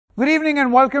Good evening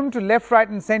and welcome to Left, Right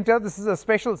and Centre. This is a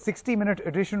special 60-minute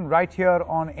edition right here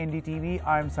on NDTV.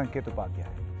 I am Sanket Upadhyay.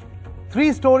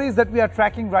 Three stories that we are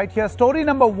tracking right here. Story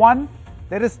number one,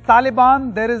 there is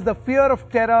Taliban, there is the fear of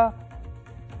terror,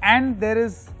 and there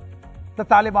is the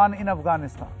Taliban in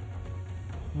Afghanistan.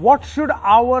 What should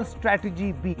our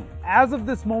strategy be? As of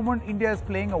this moment, India is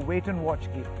playing a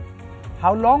wait-and-watch game.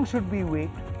 How long should we wait?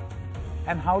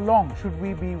 And how long should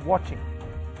we be watching?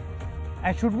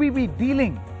 And should we be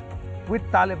dealing with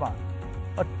Taliban,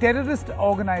 a terrorist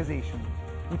organization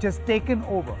which has taken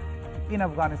over in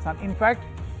Afghanistan? In fact,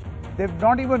 they've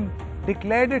not even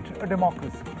declared it a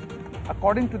democracy.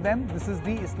 According to them, this is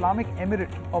the Islamic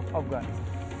Emirate of Afghanistan.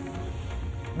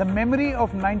 The memory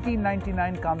of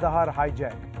 1999 Kandahar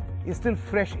hijack is still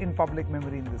fresh in public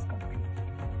memory in this country.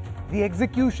 The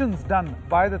executions done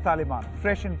by the Taliban,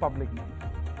 fresh in public memory.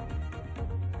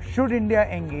 Should India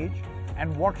engage,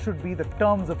 and what should be the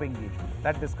terms of engagement?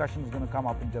 That discussion is going to come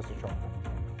up in just a short while.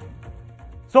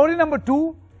 Story number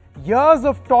two, years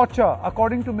of torture,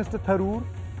 according to Mr. Tharoor,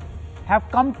 have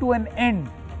come to an end.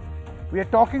 We are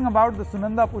talking about the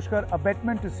Sunanda Pushkar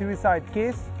abetment to suicide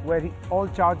case, where all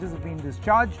charges have been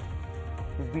discharged.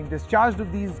 He's been discharged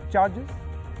of these charges.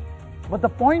 But the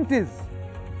point is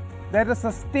that a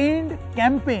sustained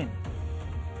campaign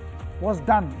was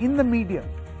done in the media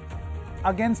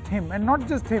against him, and not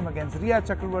just him, against Riya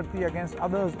Chakravarti, against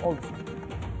others also.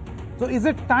 So is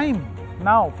it time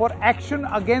now for action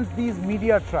against these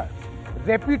media trials,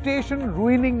 reputation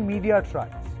ruining media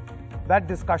trials? That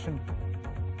discussion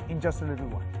in just a little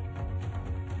while.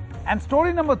 And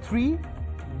story number three,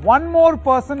 one more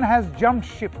person has jumped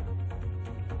ship.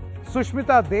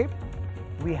 Sushmita Dev,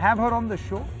 we have her on the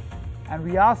show and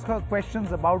we ask her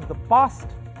questions about the past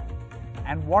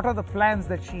and what are the plans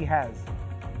that she has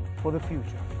for the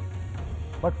future.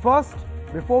 But first,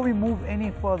 before we move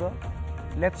any further,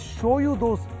 let's show you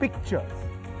those pictures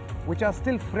which are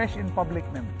still fresh in public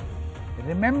memory,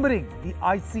 remembering the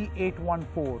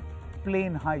IC-814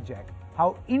 plane hijack,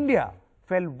 how India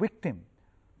fell victim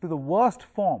to the worst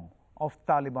form of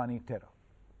Talibani terror.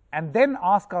 And then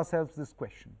ask ourselves this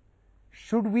question: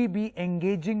 should we be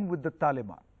engaging with the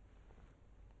Taliban?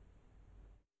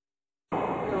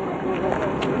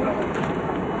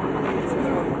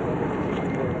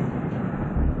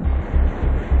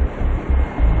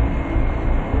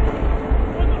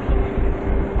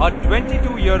 A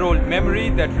 22-year-old memory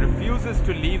that refuses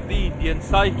to leave the Indian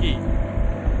psyche.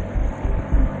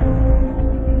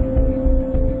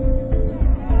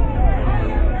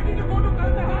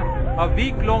 A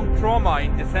week-long trauma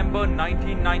in December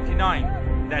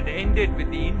 1999 that ended with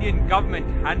the Indian government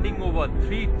handing over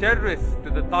 3 terrorists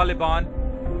to the Taliban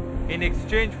in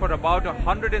exchange for about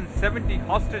 170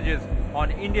 hostages on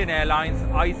Indian Airlines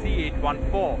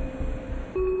IC-814.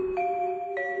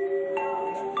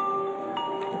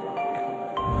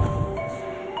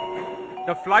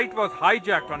 The flight was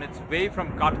hijacked on its way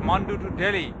from Kathmandu to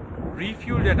Delhi,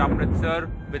 refueled at Amritsar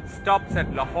with stops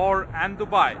at Lahore and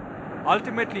Dubai,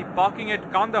 ultimately parking at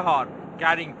Kandahar,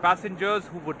 carrying passengers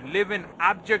who would live in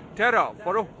abject terror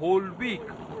for a whole week.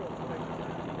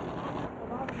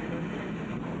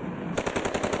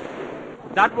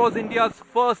 That was India's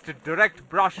first direct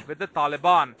brush with the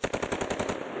Taliban.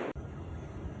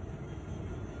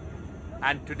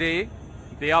 And today,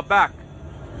 they are back.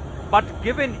 But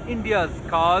given India's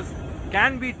scars,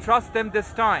 can we trust them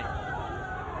this time?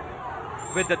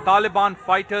 With the Taliban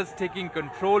fighters taking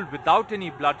control without any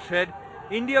bloodshed,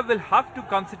 India will have to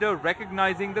consider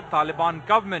recognizing the Taliban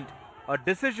government, a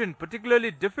decision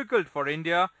particularly difficult for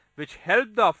India, which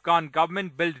helped the Afghan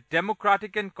government build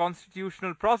democratic and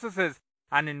constitutional processes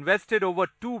and invested over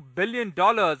 $2 billion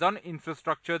on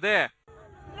infrastructure there.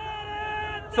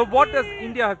 So what does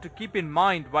India have to keep in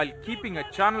mind while keeping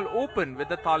a channel open with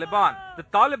the Taliban? The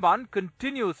Taliban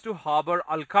continues to harbor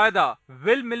Al-Qaeda.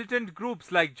 Will militant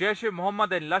groups like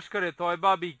Jaish-e-Mohammed and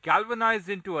Lashkar-e-Toiba be galvanized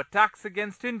into attacks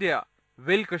against India?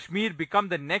 Will Kashmir become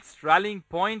the next rallying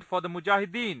point for the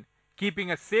Mujahideen, keeping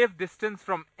a safe distance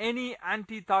from any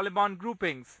anti-Taliban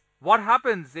groupings? What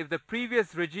happens if the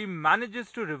previous regime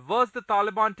manages to reverse the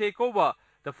Taliban takeover?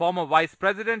 The former vice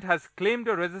president has claimed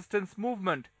a resistance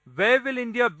movement. Where will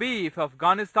India be if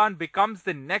Afghanistan becomes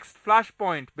the next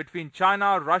flashpoint between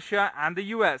China, Russia and the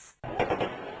US?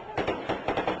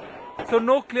 So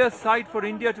no clear side for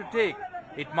India to take.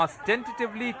 It must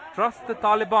tentatively trust the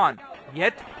Taliban,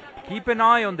 yet keep an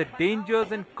eye on the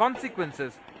dangers and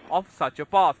consequences of such a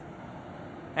path.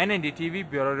 An NDTV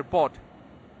Bureau Report.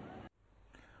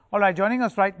 All right, joining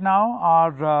us right now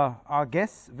are our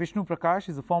guests, Vishnu Prakash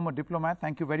is a former diplomat.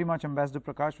 Thank you very much, Ambassador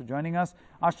Prakash, for joining us.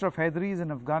 Ashraf Haidery is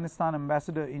an Afghanistan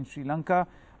ambassador in Sri Lanka.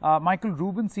 Michael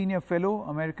Rubin, Senior Fellow,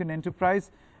 American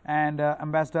Enterprise, and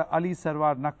Ambassador Ali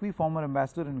Sarwar Naqvi, former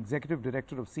ambassador and executive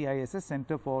director of CISS,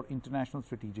 Center for International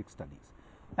Strategic Studies.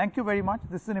 Thank you very much.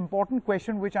 This is an important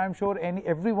question which I'm sure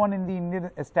everyone in the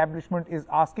Indian establishment is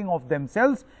asking of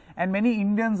themselves, and many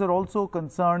Indians are also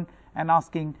concerned and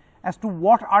asking as to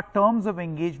what our terms of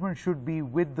engagement should be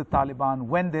with the Taliban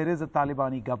when there is a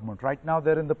Talibani government. Right now,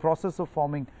 they're in the process of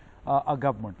forming a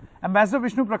government. Ambassador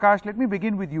Vishnu Prakash, let me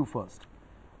begin with you first.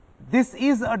 This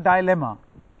is a dilemma,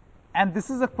 and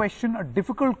this is a question, a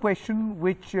difficult question,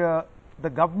 which the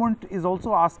government is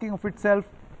also asking of itself,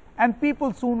 and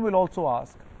people soon will also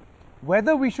ask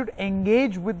whether we should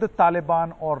engage with the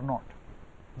Taliban or not,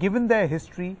 given their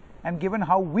history and given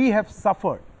how we have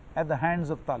suffered at the hands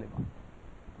of Taliban.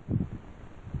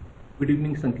 Good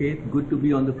evening, Sanket. Good to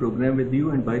be on the program with you,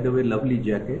 and by the way, lovely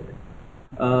jacket.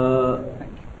 Thank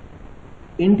you.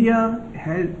 India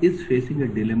is facing a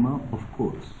dilemma, of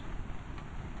course.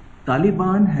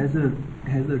 Taliban has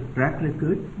a track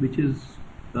record which is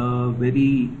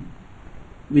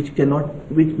which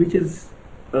is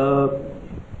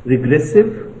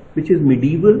regressive, which is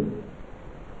medieval.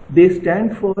 They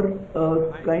stand for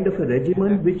a kind of a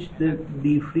regimen which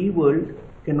the free world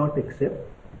cannot accept.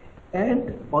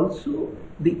 And also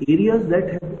the areas that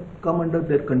have come under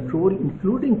their control,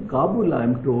 including Kabul, I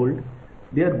am told,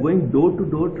 they are going door to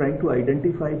door trying to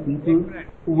identify people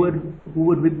who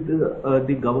were with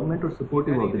the government or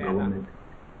supportive of the government.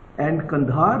 And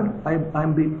Kandahar, I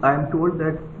am told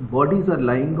that bodies are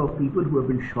lying of people who have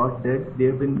been shot dead. They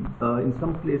have been, in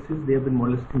some places, they have been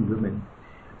molesting women.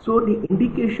 So the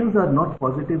indications are not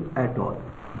positive at all.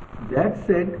 That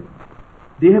said,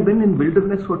 they have been in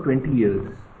wilderness for 20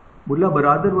 years. Mullah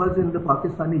Baradar was in the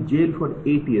Pakistani jail for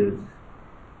 8 years.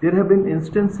 There have been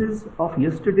instances of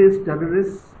yesterday's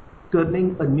terrorists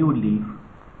turning a new leaf.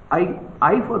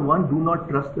 I for one do not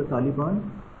trust the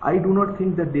Taliban. I do not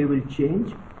think that they will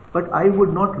change, but I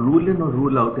would not rule in or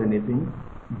rule out anything.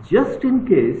 Just in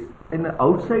case, an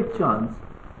outside chance,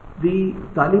 the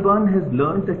Taliban has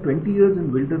learned that 20 years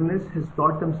in wilderness has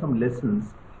taught them some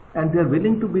lessons, and they are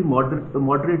willing to be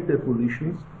moderate their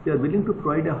positions. They are willing to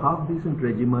provide a half-decent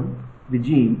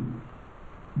regime.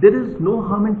 There is no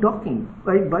harm in talking.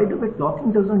 By the way,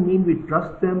 talking doesn't mean we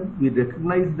trust them, we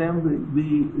recognize them,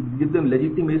 we give them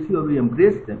legitimacy, or we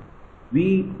embrace them.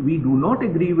 We do not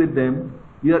agree with them.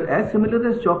 We are as similar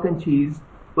as chalk and cheese,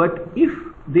 but if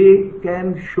they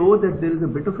can show that there is a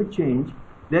bit of a change,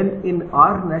 then in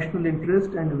our national interest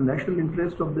and in the national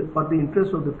interest of the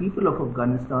interest of the people of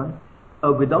Afghanistan,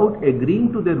 without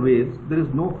agreeing to their ways, there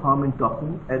is no harm in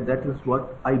talking, and that is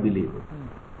what I believe.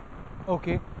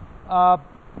 Okay.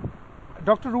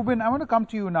 Dr. Rubin, I want to come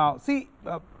to you now. See,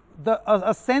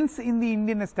 a sense in the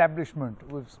Indian establishment,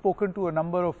 we've spoken to a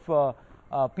number of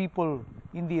people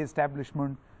in the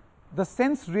establishment, the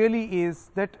sense really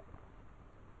is that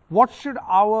what should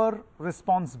our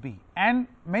response be? And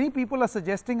many people are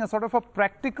suggesting a sort of a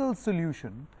practical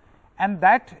solution, and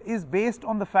that is based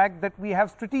on the fact that we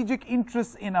have strategic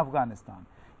interests in Afghanistan.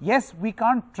 Yes, we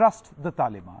can't trust the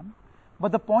Taliban,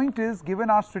 but the point is, given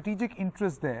our strategic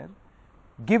interests there,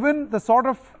 given the sort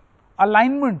of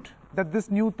alignment that this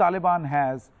new Taliban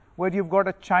has, where you've got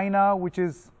a China which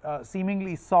is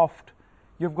seemingly soft,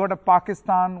 you've got a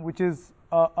Pakistan which is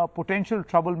a potential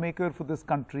troublemaker for this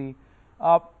country,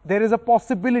 there is a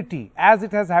possibility, as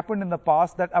it has happened in the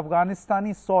past, that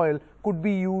Afghanistani soil could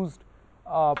be used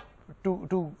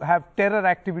to have terror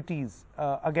activities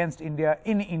against India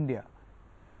in India.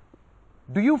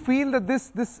 Do you feel that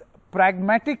this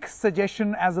pragmatic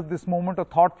suggestion as of this moment, or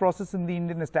thought process in the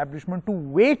Indian establishment to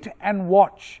wait and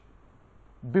watch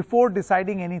before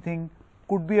deciding anything,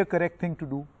 could be a correct thing to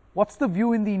do? What's the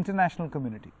view in the international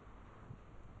community?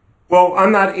 Well,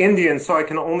 I'm not Indian, so I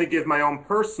can only give my own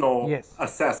personal Yes.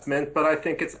 assessment, but I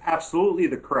think it's absolutely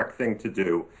the correct thing to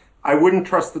do. I wouldn't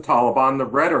trust the Taliban. The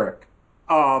rhetoric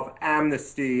of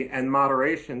amnesty and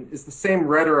moderation is the same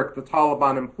rhetoric the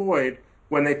Taliban employed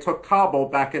when they took Kabul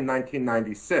back in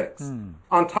 1996.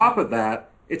 On top of that,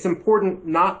 it's important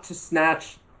not to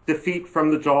snatch defeat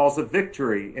from the jaws of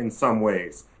victory in some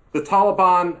ways. The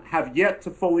Taliban have yet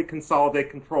to fully consolidate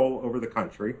control over the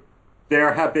country.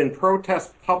 There have been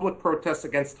protests, public protests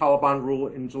against Taliban rule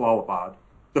in Jalalabad.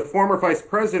 The former Vice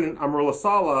President, Amrullah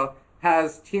Saleh,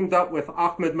 has teamed up with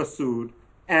Ahmed Massoud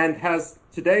and has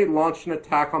today launched an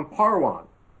attack on Parwan.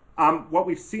 What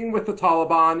we've seen with the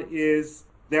Taliban is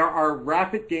there are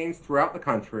rapid gains throughout the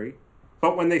country.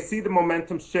 But when they see the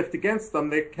momentum shift against them,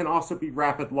 they can also be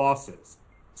rapid losses.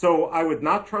 So I would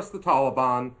not trust the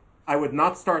Taliban. I would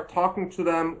not start talking to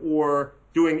them or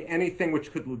doing anything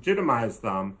which could legitimize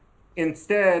them.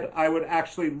 Instead, I would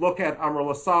actually look at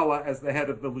Amrullah Saleh as the head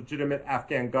of the legitimate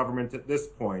Afghan government at this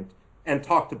point and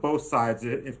talk to both sides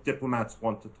if diplomats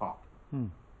want to talk.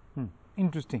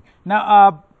 Interesting.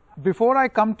 Now, before I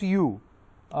come to you,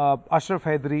 Ashraf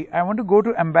Haidery, I want to go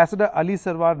to Ambassador Ali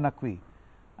Sarwar Naqvi.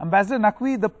 Ambassador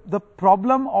Naqvi, the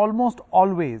problem almost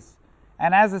always,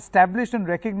 and as established and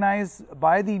recognized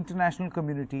by the international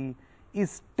community,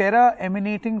 is terror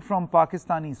emanating from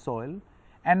Pakistani soil.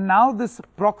 And now this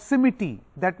proximity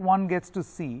that one gets to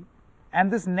see,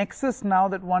 and this nexus now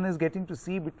that one is getting to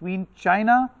see between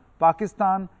China,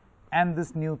 Pakistan, and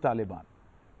this new Taliban.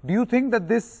 Do you think that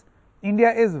this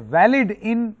India is valid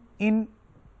in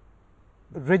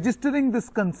registering this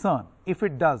concern, if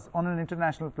it does, on an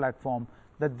international platform,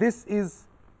 that this is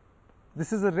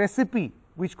a recipe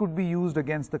which could be used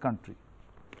against the country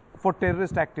for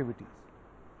terrorist activities?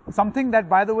 Something that,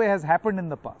 by the way, has happened in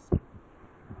the past.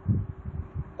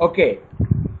 Okay,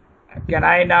 can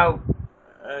I now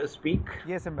speak?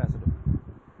 Yes, Ambassador.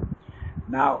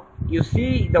 Now, you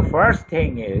see, the first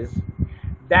thing is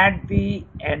that the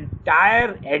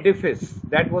entire edifice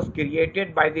that was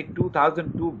created by the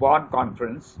 2002 Bonn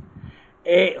Conference,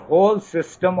 a whole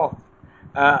system of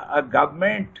a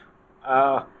government,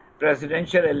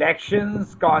 presidential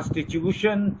elections,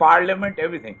 constitution, parliament,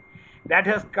 everything, that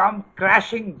has come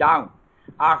crashing down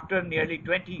after nearly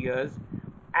 20 years,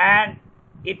 and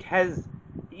it has,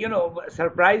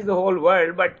 surprised the whole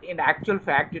world, but in actual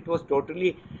fact, it was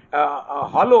totally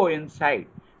hollow inside.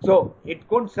 So it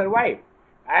couldn't survive.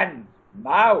 And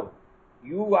now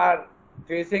you are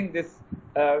facing this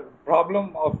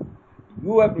problem of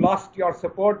you have lost your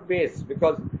support base,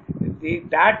 because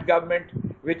that government,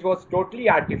 which was totally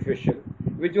artificial,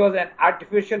 which was an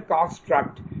artificial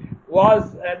construct,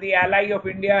 was the ally of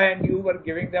India, and you were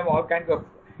giving them all kinds of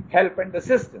help and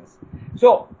assistance.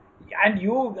 So, and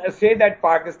you say that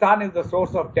Pakistan is the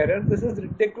source of terror. This is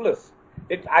ridiculous.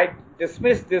 I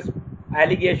dismiss this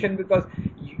allegation because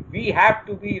we have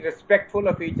to be respectful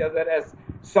of each other as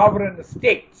sovereign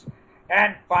states.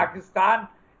 And Pakistan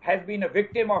has been a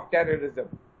victim of terrorism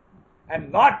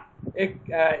and not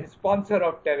a sponsor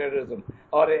of terrorism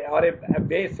or a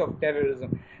base of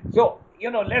terrorism. So,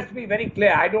 let's be very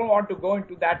clear. I don't want to go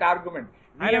into that argument.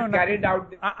 We have carried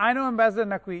out... I know, Ambassador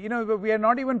Naqvi, we are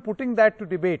not even putting that to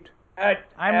debate.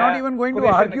 I'm not even going to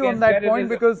argue on that point,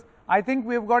 because I think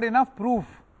we've got enough proof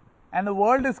and the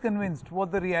world is convinced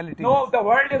what the reality is. No, the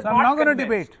world is not convinced. I'm not going to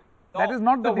debate. No, that is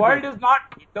not the debate.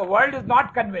 Debate. The world is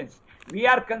not convinced. We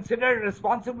are considered a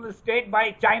responsible state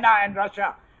by China and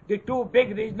Russia, the two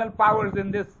big regional powers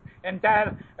in this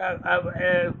entire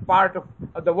part of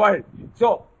the world.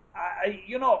 So,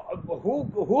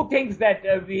 who thinks that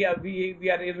we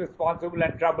are irresponsible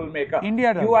and troublemaker?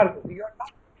 India does. You are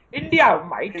not. India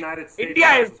might.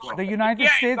 India is not. The United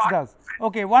States does.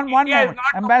 Okay, one moment.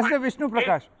 Ambassador Vishnu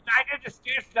Prakash. United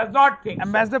States does not think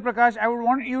Ambassador so. Prakash, I would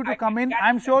want you to come in.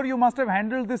 I'm sure you must have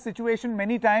handled this situation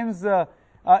many times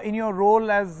in your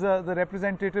role as the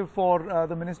representative for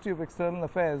the Ministry of External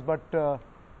Affairs.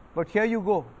 But here you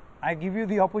go. I give you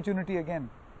the opportunity again.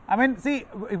 I mean, see,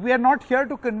 we are not here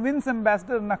to convince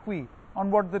Ambassador Naqvi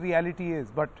on what the reality is,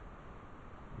 but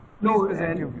no,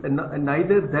 and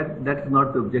neither that's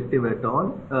not the objective at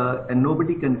all, and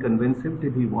nobody can convince him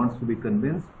till he wants to be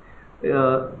convinced.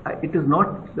 It is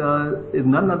not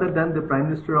none other than the Prime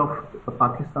Minister of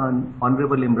Pakistan,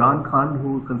 Honorable Imran Khan,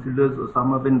 who considers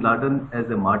Osama bin Laden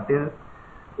as a martyr.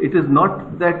 It is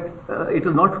not that it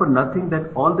is not for nothing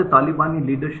that all the Talibani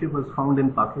leadership was found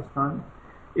in Pakistan.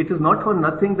 It is not for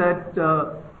nothing that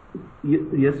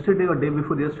yesterday or day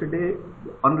before yesterday,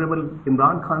 Honorable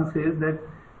Imran Khan says that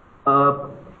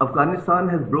Afghanistan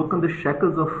has broken the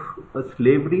shackles of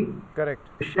slavery. Correct.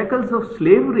 The shackles of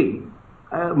slavery.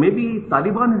 Maybe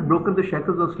Taliban has broken the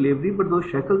shackles of slavery, but those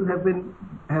shackles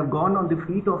have gone on the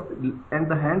feet of and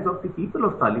the hands of the people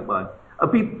of Taliban,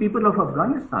 people of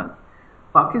Afghanistan.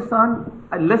 Pakistan,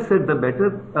 less said the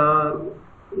better.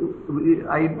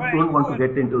 I don't want to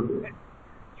get into this.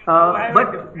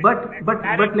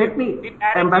 But let me,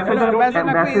 Ambassador,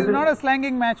 it's not a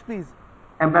slanging match, please.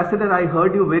 Ambassador, I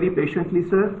heard you very patiently,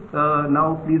 sir.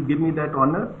 Now, please give me that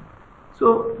honor.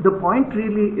 So, the point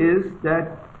really is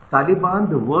that Taliban,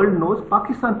 the world knows,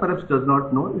 Pakistan perhaps does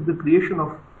not know, is the creation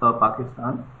of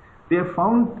Pakistan. They have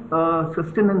found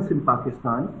sustenance in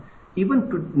Pakistan. Even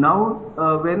to now,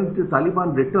 when the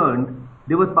Taliban returned,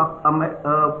 there were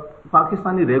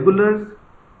Pakistani regulars,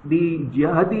 the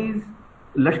jihadis,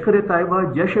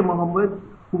 Lashkar-e-Taiba, Jaish-e-Mohammed,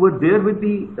 who were there with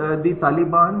the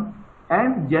Taliban,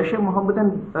 and Jaish-e-Mohammed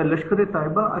and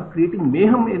Lashkar-e-Taiba are creating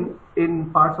mayhem in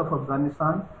parts of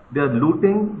Afghanistan. They are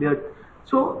looting.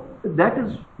 So that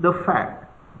is the fact.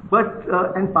 But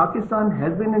and Pakistan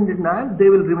has been in denial. They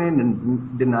will remain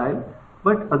in denial.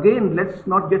 But again, let's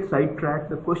not get sidetracked.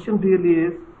 The question really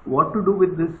is what to do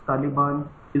with this Taliban.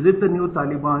 Is it the new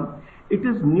Taliban? It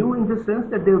is new in the sense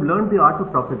that they have learned the art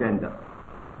of propaganda.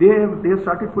 They have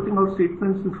started putting out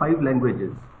statements in 5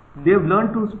 languages. They have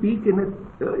learned to speak in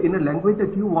a language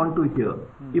that you want to hear.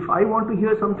 If I want to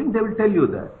hear something, they will tell you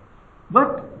that.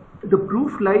 But the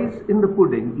proof lies in the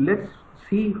pudding. Let's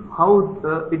see how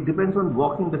it depends on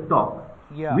walking the talk.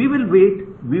 Yeah. We will wait,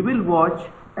 we will watch,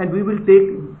 and we will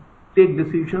take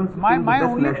decisions. My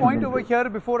only point over here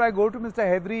before I go to Mr.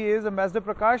 Hedri is, Ambassador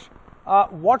Prakash,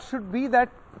 what should be that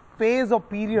phase or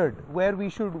period where we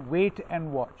should wait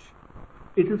and watch?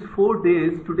 It is 4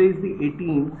 days. Today is the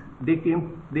 18th. They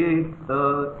came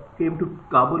to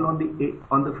Kabul on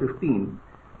the 15th.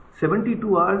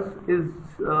 72 hours is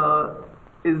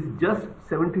just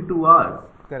 72 hours.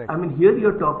 Correct. I mean, here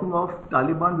you're talking of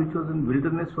Taliban, which was in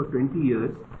wilderness for 20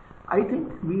 years. I think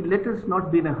let us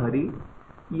not be in a hurry.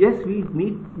 Yes, we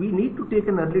need to take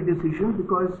an early decision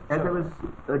because, as I was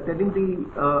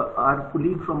telling our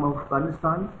colleague from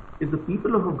Afghanistan, it's the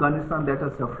people of Afghanistan that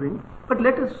are suffering. But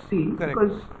let us see, Correct.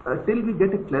 because till we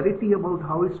get a clarity about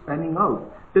how it's panning out,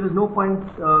 there is no point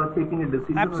taking a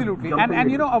decision. Absolutely.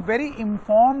 And you know, a very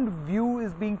informed view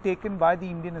is being taken by the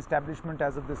Indian establishment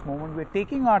as of this moment. We're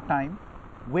taking our time,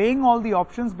 weighing all the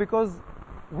options because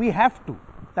we have to.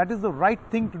 That is the right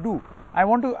thing to do. I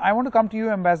want to come to you,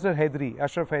 Ambassador Hedri,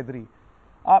 Ashraf Hedri.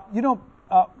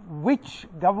 Which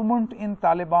government in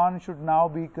Taliban should now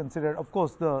be considered? Of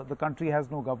course, the country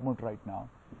has no government right now.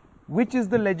 Which is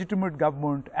the legitimate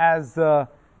government, as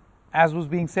was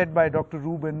being said by Dr.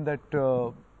 Rubin, that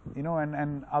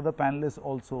and other panelists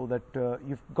also, that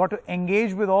you've got to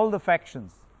engage with all the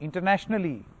factions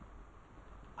internationally.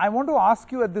 I want to ask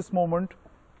you at this moment,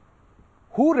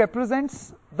 who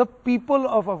represents the people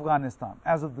of Afghanistan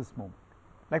as of this moment?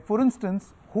 Like, for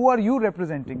instance, who are you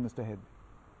representing, Mr. Hedri?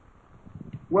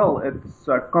 Well, it's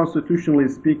constitutionally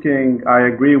speaking, I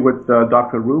agree with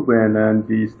Dr. Rubin and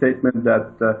the statement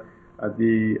that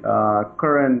the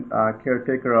current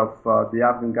caretaker of the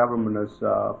Afghan government has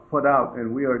put out,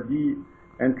 and we are the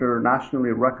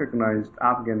internationally recognized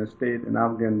Afghan state and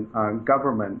Afghan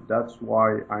government. That's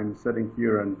why I'm sitting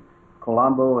here in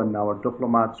Colombo, and our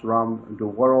diplomats around the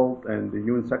world, and the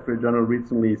UN Secretary General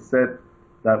recently said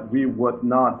that we would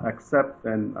not accept,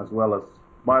 and as well as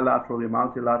bilaterally,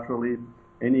 multilaterally,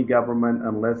 any government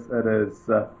unless it is,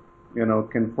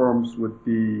 conforms with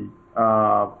the,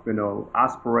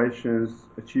 aspirations,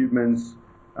 achievements,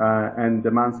 and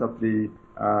demands of the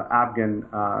Afghan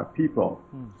people.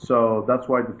 So that's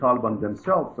why the Taliban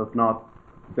themselves have not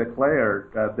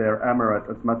declared their emirate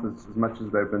as much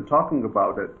as they've been talking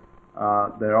about it.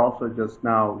 They're also just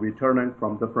now returning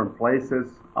from different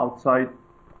places outside,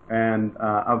 and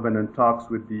I've been in talks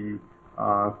with the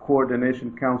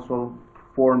Coordination Council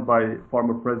formed by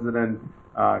former President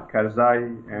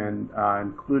Karzai, and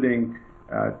including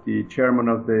the chairman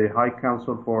of the High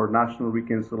Council for National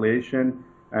Reconciliation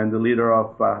and the leader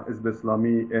of Hizb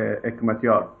Islami,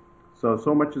 Hekmatyar.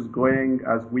 So much is going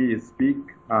as we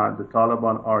speak. The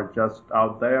Taliban are just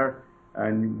out there.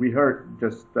 And we heard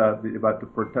just about the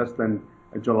protest in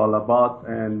Jalalabad,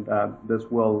 and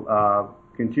this will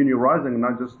continue rising,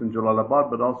 not just in Jalalabad,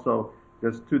 but also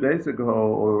just 2 days ago,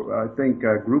 or I think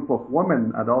a group of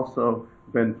women had also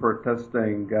been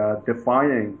protesting,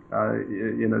 defying,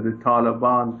 the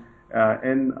Taliban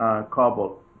in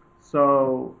Kabul.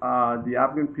 So the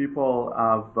Afghan people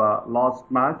have lost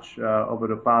much over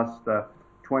the past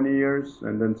 20 years,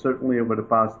 and then certainly over the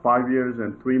past 5 years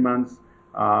and 3 months.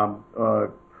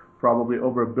 Probably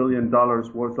over $1 billion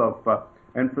worth of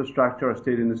infrastructure,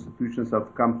 state institutions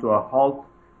have come to a halt,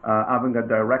 having a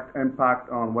direct impact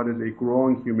on what is a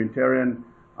growing humanitarian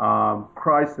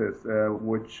crisis,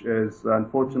 which is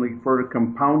unfortunately further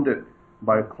compounded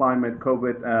by climate,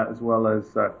 COVID, as well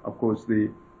as, of course, the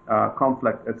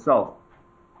conflict itself.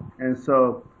 And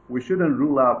so we shouldn't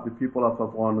rule out the people of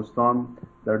Afghanistan,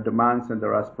 their demands and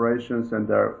their aspirations and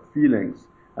their feelings.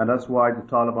 And that's why the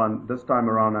Taliban this time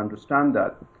around understand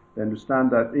that. They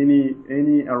understand that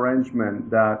any arrangement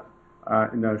that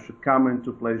should come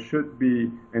into play should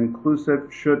be inclusive,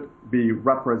 should be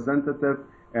representative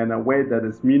in a way that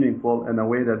is meaningful, in a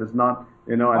way that is not,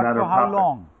 another. But for how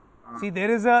long? See,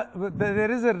 there is a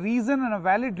reason, and a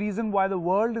valid reason, why the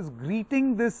world is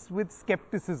greeting this with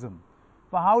skepticism.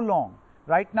 For how long?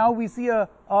 Right now we see a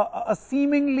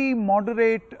seemingly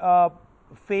moderate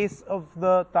face of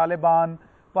the Taliban,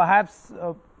 perhaps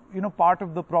part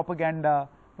of the propaganda.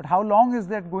 But how long is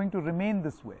that going to remain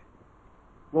this way?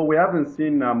 Well, we haven't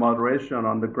seen moderation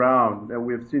on the ground.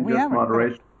 We've seen just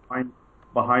moderation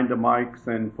behind the mics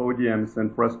and podiums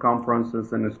and press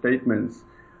conferences and statements.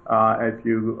 If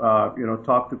you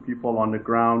talk to people on the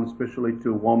ground, especially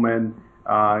to women,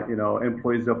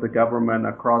 employees of the government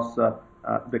across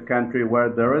the country, where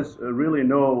there is really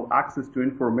no access to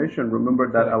information.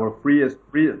 Remember that our free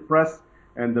press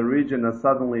in the region has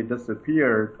suddenly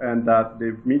disappeared, and that the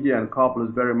media in Kabul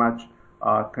is very much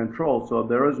controlled. So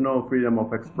there is no freedom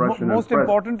of expression. Most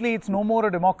importantly, it's no more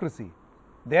a democracy.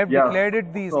 They have declared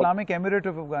it the Islamic Emirate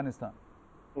of Afghanistan.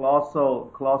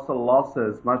 Colossal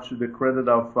losses, much to the credit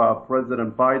of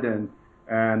President Biden,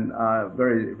 and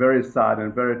very, very sad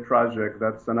and very tragic.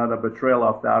 That's another betrayal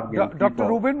of the Afghan people. Dr.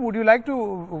 Rubin, would you like to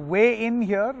weigh in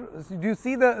here? Do you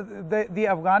see the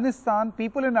Afghanistan,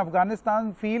 people in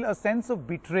Afghanistan feel a sense of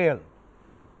betrayal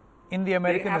in the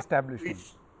American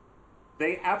establishment?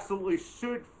 They absolutely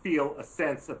should feel a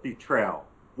sense of betrayal.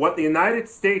 What the United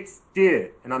States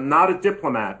did, and I'm not a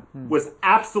diplomat, was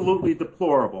absolutely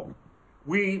deplorable.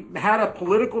 We had a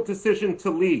political decision to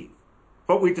leave,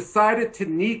 but we decided to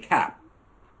kneecap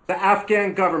the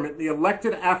Afghan government, the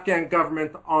elected Afghan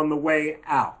government, on the way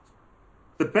out.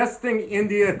 The best thing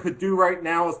India could do right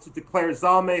now is to declare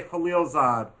Zalmay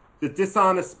Khalilzad, the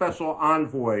dishonest special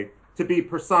envoy, to be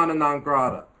persona non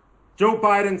grata. Joe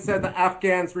Biden said the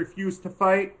Afghans refused to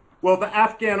fight. Well, the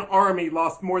Afghan army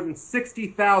lost more than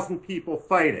 60,000 people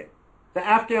fighting. The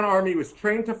Afghan army was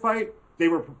trained to fight. They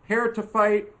were prepared to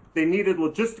fight. They needed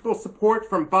logistical support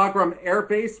from Bagram Air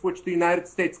Base, which the United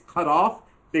States cut off.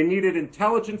 They needed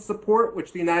intelligence support,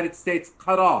 which the United States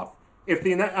cut off. What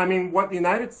the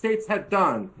United States had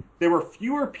done, there were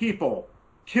fewer people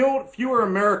killed, fewer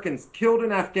Americans killed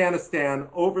in Afghanistan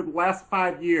over the last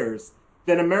 5 years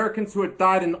than Americans who had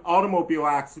died in automobile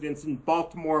accidents in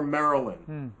Baltimore,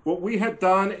 Maryland. What we had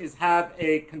done is have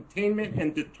a containment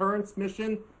and deterrence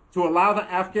mission to allow the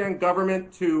Afghan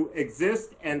government to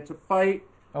exist and to fight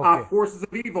forces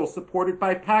of evil supported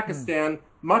by Pakistan,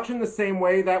 much in the same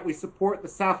way that we support the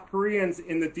South Koreans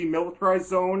in the demilitarized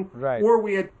zone, or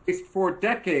we had based for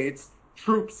decades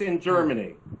troops in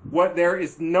Germany. There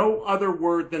is no other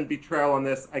word than betrayal on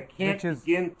this. I can't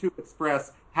begin to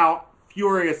express how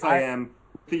furious I am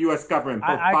with the U.S. government.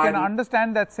 I can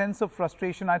understand that sense of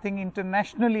frustration. I think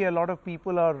internationally a lot of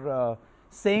people are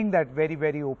saying that very,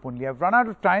 very openly. I've run out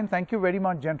of time. Thank you very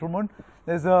much, gentlemen.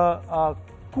 There's a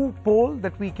poll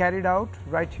that we carried out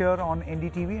right here on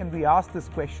NDTV, and we asked this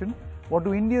question: what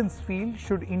do Indians feel?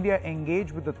 Should India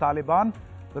engage with the Taliban?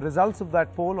 The results of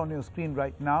that poll on your screen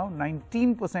right now: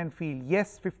 19% feel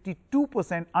yes,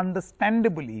 52%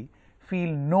 understandably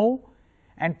feel no,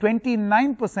 and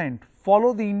 29%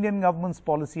 follow the Indian government's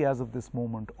policy as of this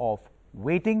moment of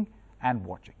waiting and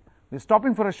watching. We're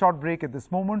stopping for a short break at this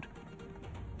moment.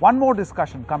 One more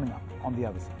discussion coming up on the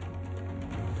other side.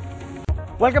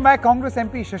 Welcome back. Congress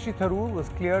MP Shashi Tharoor was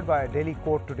cleared by a Delhi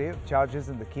court today of charges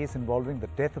in the case involving the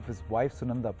death of his wife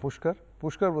Sunanda Pushkar.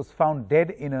 Pushkar was found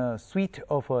dead in a suite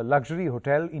of a luxury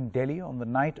hotel in Delhi on the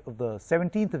night of the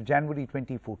 17th of January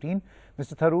 2014.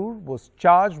 Mr. Tharoor was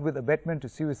charged with abetment to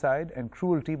suicide and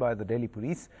cruelty by the Delhi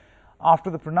police. After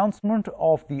the pronouncement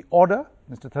of the order,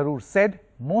 Mr. Tharoor said,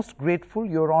 "Most grateful,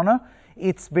 Your Honor.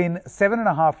 It's been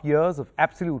 7.5 years of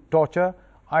absolute torture.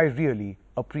 I really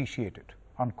appreciate it."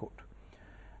 Unquote.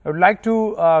 I would like to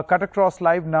cut across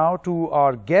live now to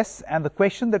our guests, and the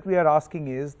question that we are asking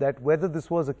is that whether this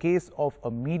was a case of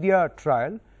a media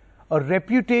trial, a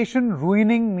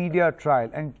reputation-ruining media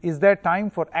trial, and is there time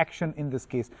for action in this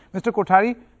case? Mr.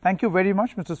 Kothari, thank you very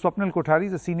much. Mr. Swapnil Kothari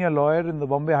is a senior lawyer in the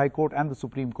Bombay High Court and the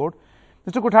Supreme Court.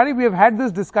 Mr. Kothari, we have had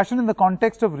this discussion in the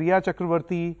context of Riya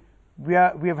Chakravarti. We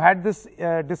have had this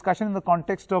discussion in the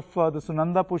context of the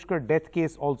Sunanda Pushkar death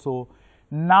case also.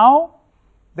 Now,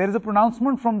 there is a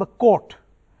pronouncement from the court.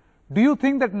 Do you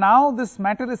think that now this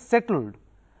matter is settled,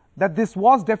 that this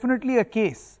was definitely a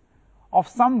case of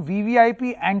some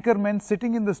VVIP anchormen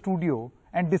sitting in the studio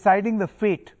and deciding the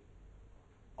fate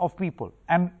of people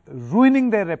and ruining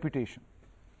their reputation?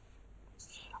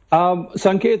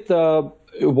 Sanket,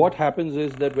 what happens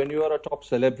is that when you are a top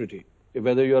celebrity,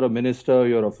 whether you're a minister,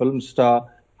 you're a film star,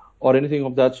 or anything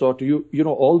of that sort, you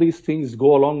know, all these things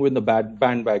go along with the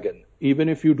bandwagon. Even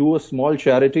if you do a small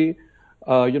charity,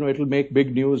 it'll make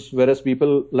big news, whereas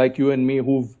people like you and me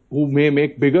who may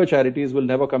make bigger charities will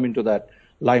never come into that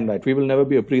limelight. We will never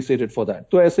be appreciated for that.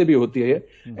 So ऐसे भी होती है,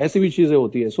 ऐसी भी चीजें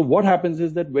होती है. So what happens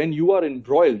is that when you are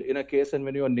embroiled in a case and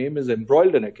when your name is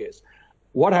embroiled in a case,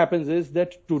 what happens is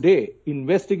that today,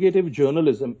 investigative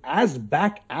journalism, as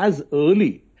back as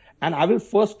early, and I will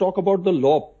first talk about the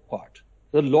law part.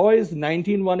 The law is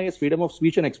 19(1)(a) freedom of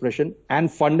speech and expression, and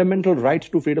fundamental right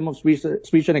to freedom of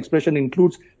speech and expression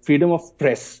includes freedom of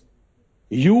press.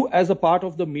 You, as a part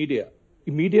of the media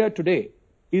today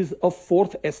is a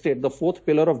fourth estate, the fourth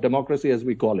pillar of democracy, as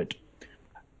we call it.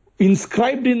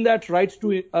 Inscribed in that right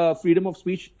to freedom of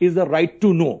speech is the right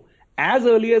to know. As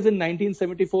early as in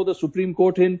 1974, the Supreme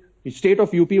Court in the state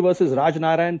of UP versus Raj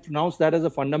Narayan pronounced that as a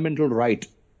fundamental right.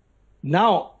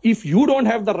 Now, if you don't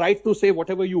have the right to say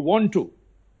whatever you want to,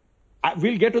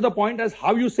 we'll get to the point as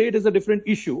how you say it is a different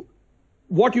issue.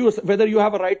 Whether you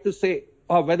have a right to say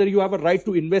or whether you have a right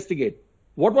to investigate.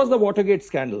 What was the Watergate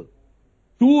scandal?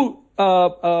 Two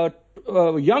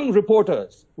young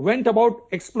reporters went about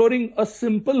exploring a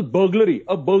simple burglary,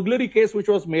 a burglary case which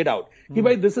was made out.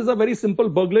 This is a very simple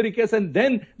burglary case, and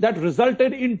then that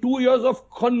resulted in 2 years of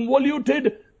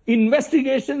convoluted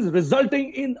investigations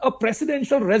resulting in a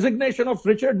presidential resignation of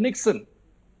Richard Nixon.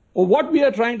 What we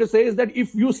are trying to say is that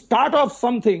if you start off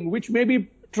something which may be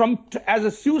trumped as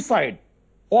a suicide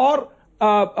or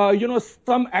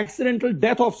some accidental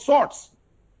death of sorts,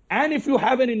 and if you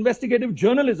have an investigative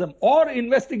journalism or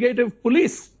investigative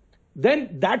police,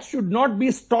 then that should not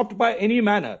be stopped by any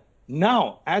manner.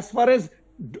 Now, as far as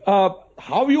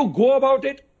how you go about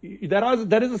it,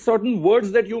 there is a certain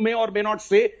words that you may or may not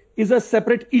say is a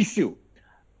separate issue.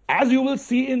 As you will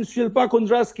see in Shilpa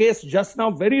Kundra's case just now,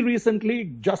 very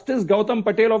recently, Justice Gautam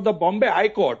Patel of the Bombay High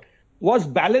Court was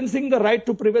balancing the right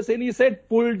to privacy, and he said,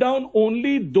 pull down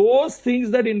only those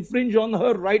things that infringe on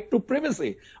her right to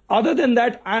privacy. Other than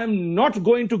that, I am not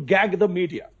going to gag the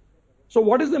media. So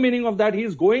what is the meaning of that? He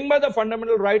is going by the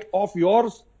fundamental right of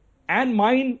yours and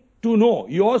mine to know,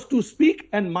 yours to speak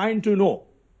and mine to know.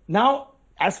 Now,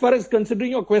 as far as considering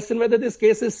your question whether this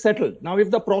case is settled, now if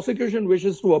the prosecution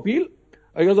wishes to appeal,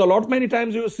 because a lot many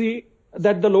times you see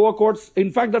that the lower courts,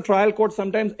 in fact, the trial court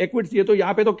sometimes acquits. ये तो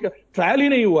यहाँ पे तो trial ही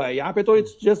नहीं हुआ है. यहाँ पे तो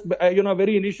it's just a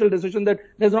very initial decision that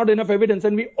there's not enough evidence,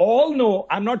 and we all know.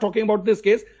 I'm not talking about this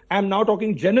case. I'm now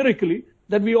talking generically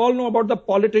that we all know about the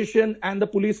politician and the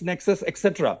police nexus,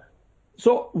 etc.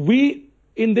 So we,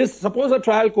 in this, suppose a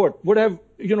trial court would have,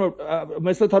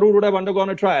 Mr. Tharoor would have undergone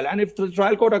a trial, and if the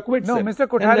trial court acquits him, Mr.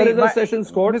 Kothari, then there is a sessions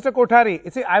court. Mr.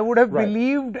 Kothari, see, I would have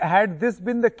believed had this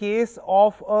been the case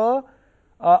of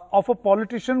a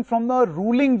politician from the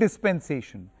ruling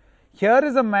dispensation. Here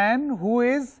is a man who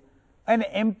is an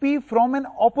MP from an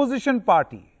opposition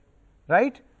party,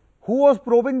 right? Who was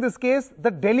probing this case? The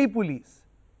Delhi police,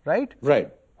 right?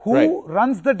 Right. Who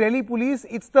runs the Delhi police?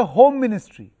 It's the Home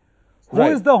Ministry. Who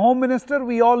is the Home Minister?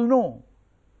 We all know.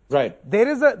 Right. There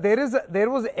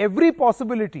was every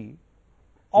possibility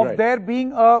of there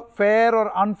being a fair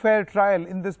or unfair trial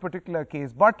in this particular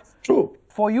case. But true.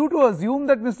 For you to assume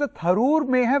that Mr. Tharoor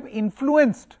may have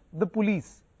influenced the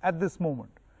police at this moment,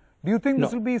 do you think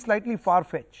this will be slightly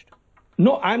far-fetched?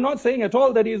 No, I'm not saying at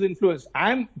all that he is influenced.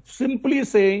 I'm simply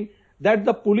saying that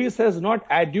the police has not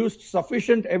adduced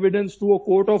sufficient evidence to a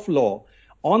court of law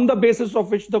on the basis of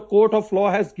which the court of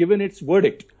law has given its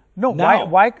verdict. No, now,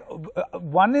 why?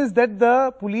 One is that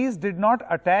the police did not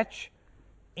attach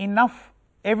enough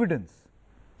evidence.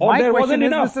 My question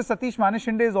is, Mr. Satish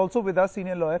Manishinde is also with us,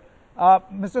 senior lawyer.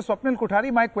 Mr. Swapnil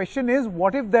Kothari, my question is,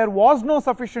 what if there was no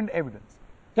sufficient evidence?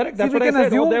 Correct. That's what I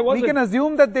said. We can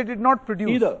assume that they did not produce.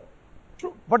 Either.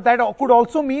 True. But that could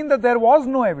also mean that there was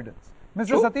no evidence.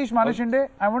 Mr. Satish Manishinde,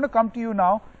 I want to come to you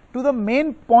now to the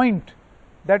main point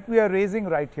that we are raising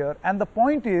right here. And the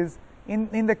point is,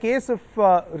 in the case of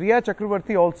Riya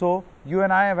Chakravarti also, you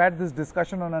and I have had this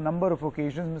discussion on a number of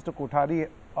occasions. Mr. Kothari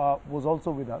was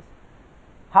also with us.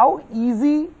 How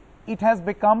easy it has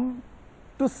become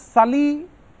to sully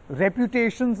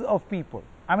reputations of people.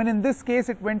 I mean, in this case,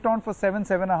 it went on for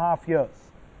 7.5 years.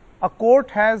 A court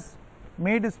has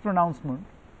made its pronouncement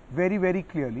very, very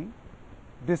clearly,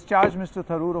 discharged Mr.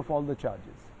 Tharoor of all the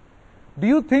charges. Do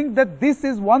you think that this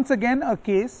is once again a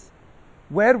case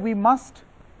where we must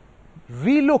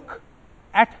relook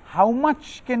at how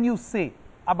much can you say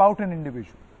about an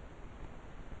individual?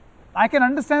 I can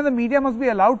understand the media must be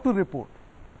allowed to report,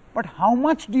 but how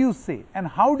much do you say and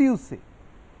how do you say?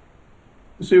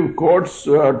 See, courts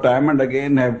time and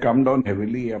again have come down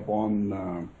heavily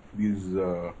upon these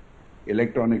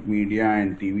electronic media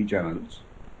and TV channels,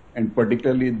 and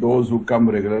particularly those who come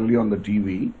regularly on the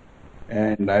TV.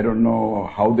 And I don't know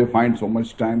how they find so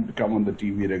much time to come on the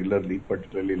TV regularly,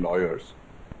 particularly lawyers.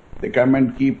 They come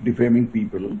and keep defaming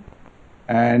people,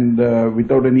 and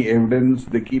without any evidence,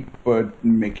 they keep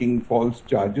making false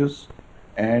charges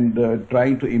and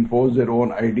trying to impose their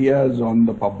own ideas on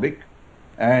the public.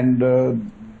 and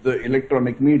the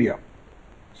electronic media.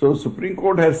 So Supreme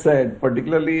Court has said,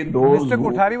 particularly those Mr.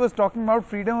 Kothari was talking about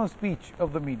freedom of speech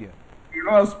of the media.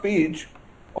 Freedom of speech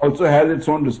also has its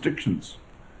own restrictions.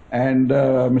 And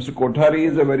Mr. Kothari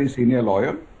is a very senior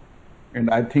lawyer, and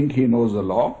I think he knows the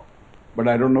law, but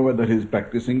I don't know whether he's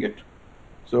practicing it.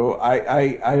 So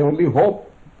I only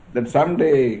hope that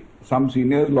someday some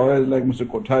senior lawyers like Mr.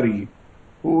 Kothari,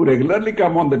 who regularly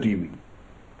come on the TV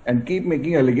and keep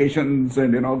making allegations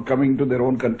and coming to their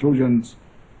own conclusions,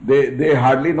 they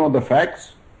hardly know the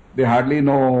facts, they hardly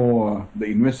know the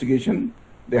investigation,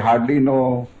 they hardly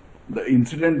know the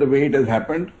incident the way it has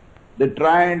happened. They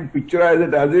try and picturize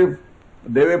it as if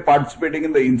they were participating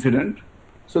in the incident.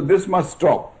 So this must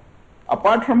stop.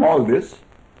 Apart from all this,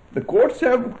 the courts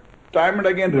have time and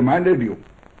again reminded you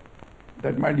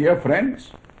that, my dear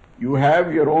friends, you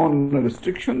have your own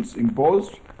restrictions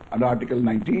imposed under Article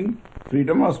 19.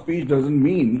 Freedom of speech doesn't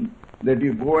mean that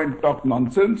you go and talk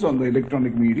nonsense on the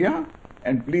electronic media,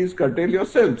 and please curtail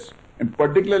yourselves, and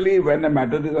particularly when a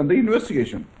matter is under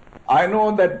investigation. I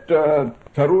know that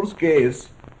Tharoor's case,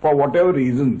 for whatever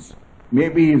reasons, may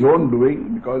be his own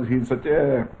doing, because he's such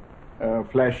a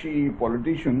flashy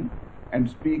politician and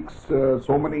speaks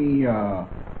so many,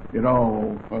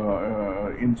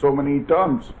 in so many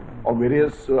terms of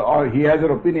various, or he has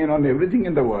an opinion on everything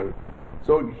in the world.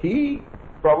 So he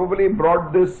probably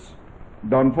brought this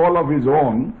downfall of his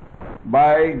own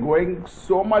by going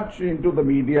so much into the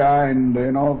media, and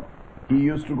he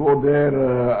used to go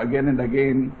there again and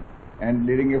again and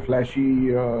leading a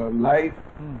flashy life.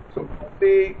 So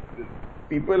they,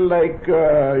 people like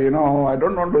I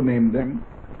don't want to name them,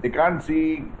 they can't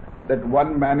see that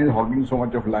one man is hogging so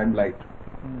much of limelight.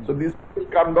 So these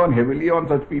people come down heavily on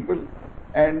such people,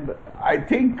 and I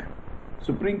think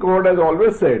Supreme Court has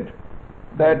always said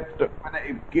that when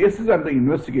a case is under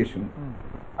investigation,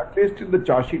 at least till the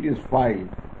charge sheet is filed,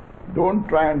 don't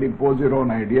try and impose your own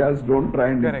ideas, don't try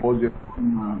and impose your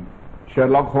own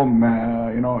Sherlock Holmes,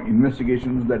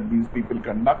 investigations that these people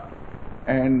conduct.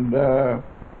 And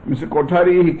Mr.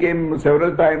 Kothari, he came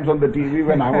several times on the TV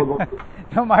when I was also.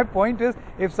 No, my point is,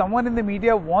 if someone in the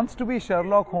media wants to be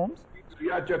Sherlock Holmes,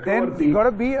 then it's got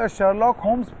to be a Sherlock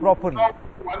Holmes properly.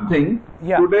 One thing,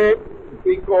 today,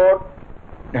 Supreme Court,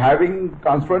 having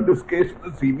transferred this case to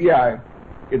the CBI,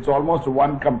 it's almost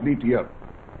one complete year.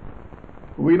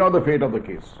 We know the fate of the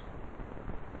case.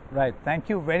 Right. Thank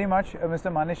you very much,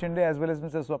 Mr. Manish Shinde, as well as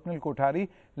Mr. Swapnil Kothari.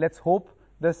 Let's hope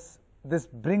this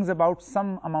brings about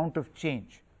some amount of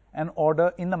change and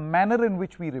order in the manner in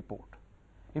which we report.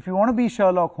 If you want to be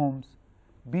Sherlock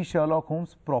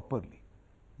Holmes properly.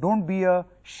 Don't be a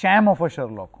sham of a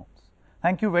Sherlock Holmes.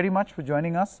 Thank you very much for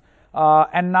joining us.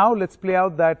 And now let's play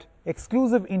out that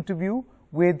exclusive interview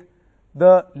with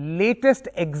the latest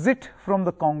exit from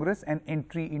the Congress and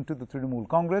entry into the Trinamool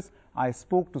Congress. I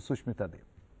spoke to Sushmita Dev.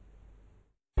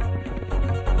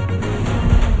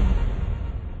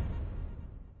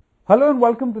 Hello and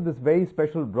welcome to this very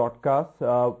special broadcast.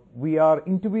 We are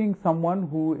interviewing someone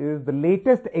who is the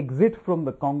latest exit from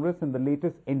the Congress and the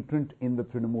latest entrant in the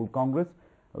Trinamool Congress.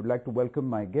 I would like to welcome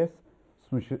my guest,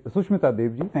 Sushmita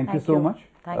Devji. Thank you so much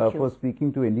for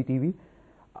speaking to NDTV.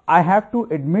 I have to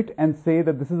admit and say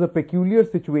that this is a peculiar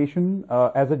situation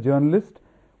as a journalist,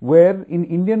 where in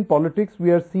Indian politics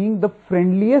we are seeing the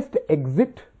friendliest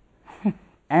exit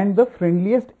and the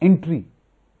friendliest entry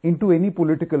into any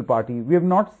political party. We have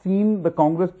not seen the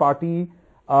Congress party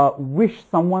wish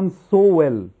someone so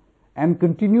well and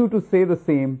continue to say the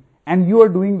same, and you are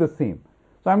doing the same.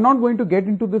 So I'm not going to get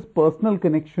into this personal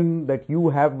connection that you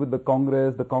have with the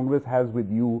Congress has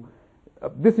with you.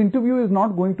 This interview is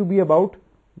not going to be about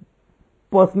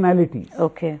personalities.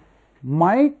 Okay.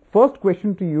 My first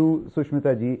question to you,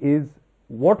 Sushmita ji, is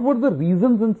what were the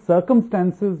reasons and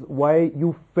circumstances why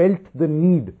you felt the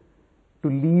need to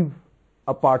leave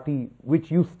a party which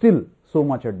you still so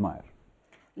much admire?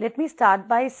 Let me start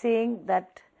by saying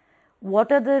that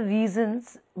what are the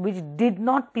reasons which did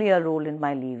not play a role in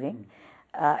my leaving?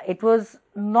 It was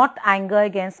not anger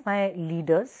against my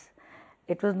leaders.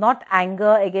 It was not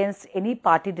anger against any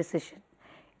party decision.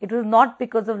 It was not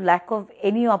because of lack of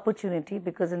any opportunity,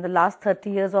 because in the last 30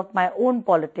 years of my own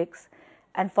politics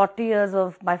and 40 years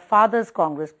of my father's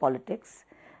Congress politics,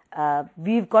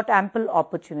 we've got ample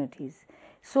opportunities.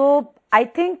 So I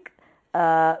think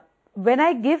when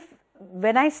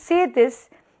I say this,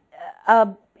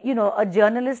 a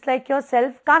journalist like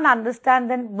yourself can't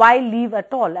understand then why leave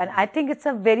at all. And I think it's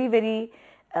a very, very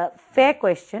fair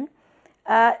question.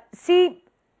 See,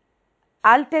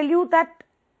 I'll tell you that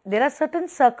there are certain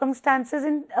circumstances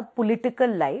in a political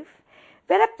life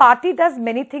where a party does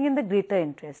many things in the greater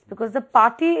interest, because the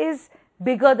party is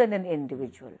bigger than an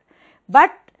individual.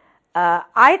 But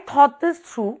I thought this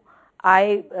through.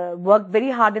 I worked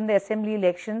very hard in the assembly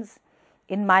elections.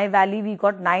 In my valley, we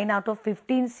got 9 out of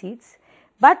 15 seats.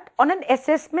 But on an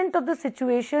assessment of the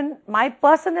situation, my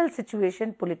personal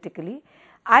situation politically,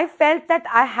 I felt that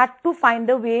I had to find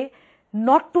a way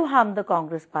not to harm the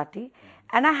Congress party,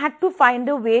 and I had to find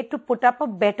a way to put up a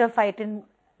better fight in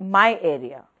my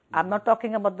area. I'm not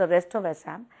talking about the rest of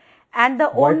Assam. And the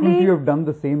Why only... couldn't you have done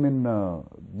the same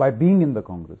by being in the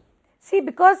Congress? See,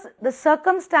 because the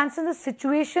circumstances, the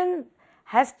situation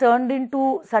has turned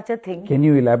into such a thing. Can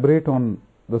you elaborate on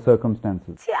the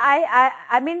circumstances? See,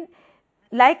 I mean,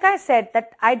 like I said,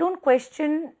 that I don't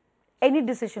question any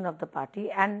decision of the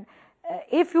party, and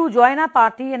if you join a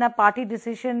party and a party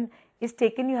decision is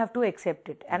taken, you have to accept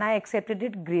it, and I accepted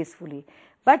it gracefully.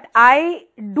 But I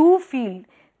do feel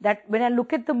that when I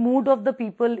look at the mood of the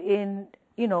people in,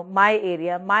 my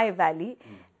area, my valley,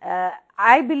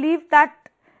 I believe that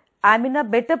I'm in a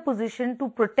better position to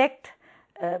protect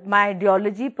my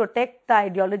ideology, protect the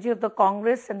ideology of the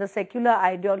Congress and the secular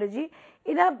ideology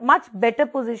in a much better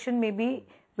position maybe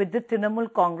with the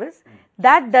Trinamool Congress.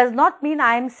 That does not mean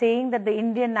I am saying that the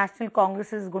Indian National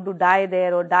Congress is going to die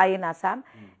there or die in Assam.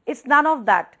 It's none of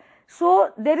that.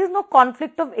 So there is no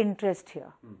conflict of interest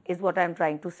here, is what I am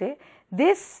trying to say.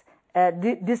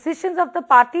 The decisions of the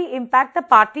party impact the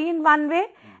party in one way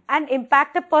and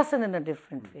impact a person in a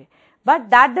different way.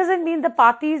 But that doesn't mean the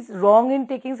party is wrong in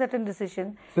taking certain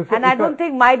decision. So and I don't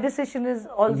think my decision is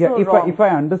also wrong. If I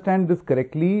understand this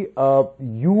correctly,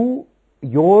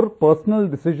 your personal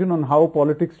decision on how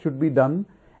politics should be done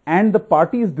and the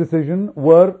party's decision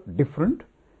were different.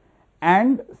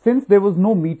 And since there was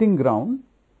no meeting ground,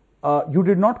 you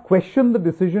did not question the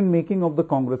decision making of the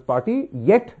Congress party,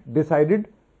 yet decided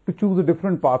to choose a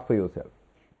different path for yourself.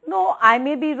 No, I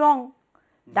may be wrong.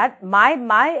 That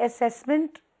my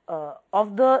assessment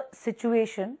of the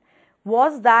situation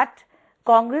was that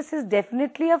Congress is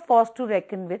definitely a force to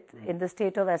reckon with in the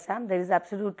state of Assam. There is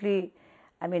absolutely,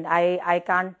 I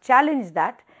can't challenge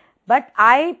that. But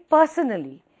I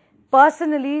personally,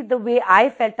 the way I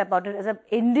felt about it as an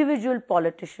individual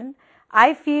politician,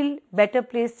 I feel better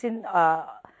placed in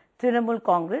Trinamool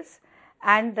Congress,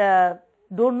 and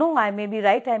don't know, I may be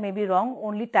right, I may be wrong,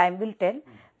 only time will tell.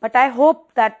 But I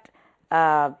hope that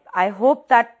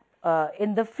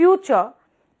in the future,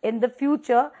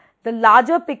 the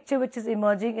larger picture which is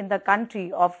emerging in the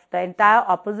country of the entire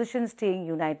opposition staying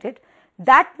united,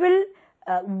 that will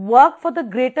work for the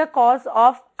greater cause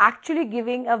of actually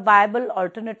giving a viable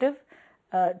alternative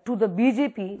to the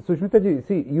BJP. Sushmita ji,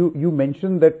 see, you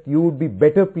mentioned that you would be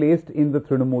better placed in the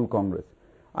Trinamool Congress.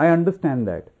 I understand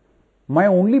that. My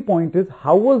only point is,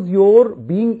 how was your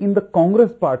being in the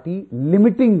Congress party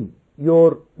limiting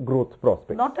your growth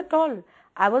prospects? Not at all.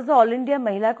 I was the All India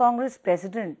Mahila Congress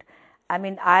president.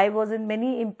 I was in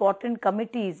many important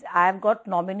committees. I have got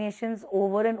nominations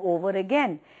over and over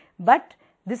again. But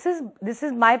this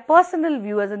is my personal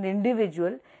view as an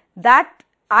individual, that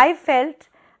I felt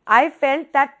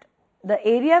that the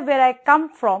area where I come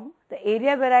from,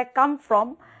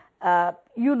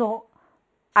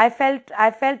 I felt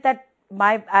that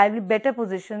I'll be better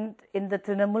positioned in the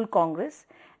Trinamool Congress.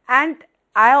 And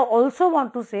I also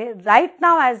want to say, right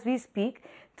now as we speak,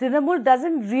 Trinamool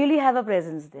doesn't really have a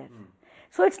presence there.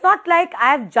 So it's not like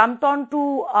I have jumped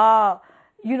onto a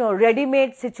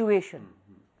ready-made situation.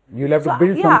 You'll have to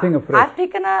build something afresh. I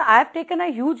have taken a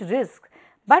huge risk,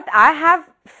 but I have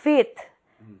faith.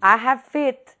 I have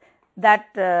faith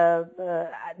that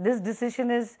this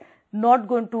decision is not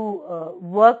going to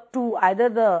work to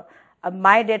either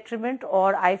my detriment,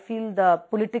 or I feel the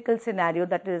political scenario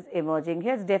that is emerging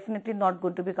here is definitely not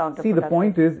going to be counterproductive. See, the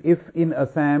point is, if in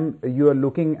Assam you are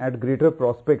looking at greater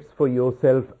prospects for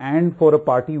yourself and for a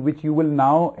party which you will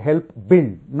now help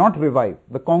build, not revive.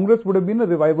 The Congress would have been a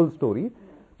revival story.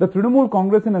 The Trinamool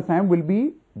Congress in Assam will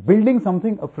be building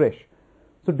something afresh.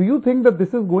 So do you think that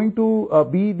this is going to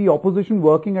be the opposition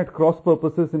working at cross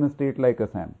purposes in a state like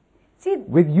Assam? See,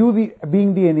 with you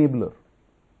being the enabler?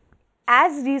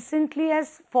 As recently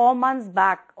as 4 months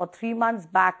back or 3 months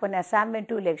back, when Assam went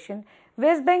to election,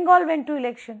 West Bengal went to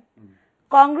election.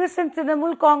 Congress and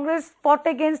Trinamool Congress fought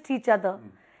against each other.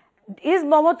 Is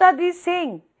Mamata Ji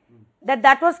saying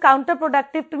that was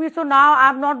counterproductive to me, so now I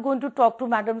am not going to talk to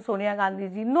Madam Sonia Gandhi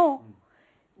Ji? No.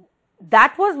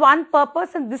 That was one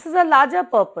purpose, and this is a larger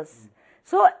purpose.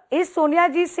 So is Sonia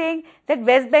Ji saying that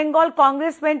West Bengal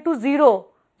Congress went to zero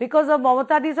because of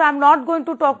Mamata Ji, so I am not going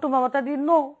to talk to Mamata Ji?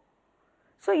 No.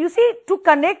 So you see, to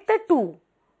connect the two,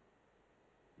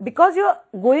 because you're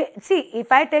going, see,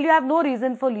 if I tell you I have no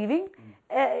reason for leaving,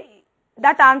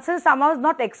 that answer somehow is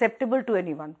not acceptable to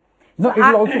anyone. No, So it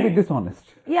will also be dishonest.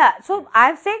 Yeah, so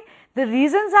I'm saying the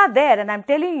reasons are there, and I'm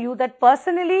telling you that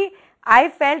personally I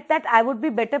felt that I would be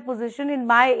better positioned in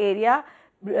my area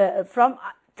from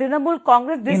Trinamool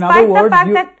Congress, despite the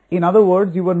fact that... In other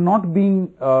words, you were not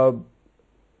being...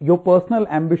 your personal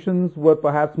ambitions were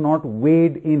perhaps not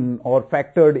weighed in or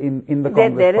factored in the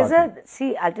Congress party.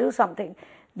 See, I'll tell you something.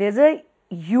 There's a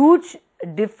huge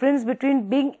difference between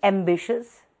being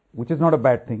ambitious, which is not a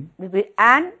bad thing,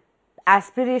 and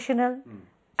aspirational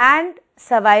and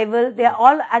survival. They are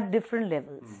all at different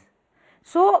levels.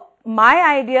 So my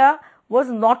idea was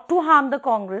not to harm the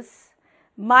Congress.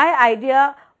 My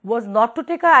idea was not to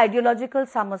take an ideological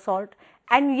somersault,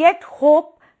 and yet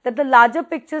hope that the larger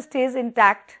picture stays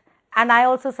intact and I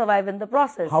also survive in the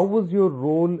process. How was your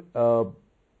role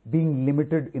being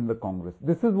limited in the Congress?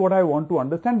 This is what I want to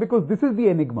understand, because this is the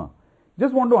enigma.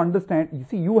 Just want to understand, you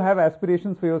see, you have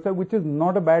aspirations for yourself, which is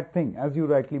not a bad thing, as you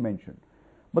rightly mentioned.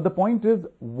 But the point is,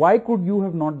 why could you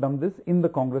have not done this in the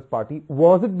Congress party?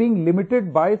 Was it being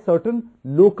limited by certain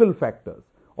local factors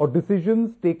or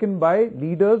decisions taken by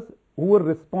leaders who were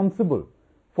responsible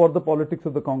for the politics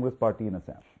of the Congress party in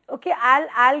Assam? Okay,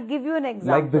 I'll give you an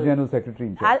example. Like the General Secretary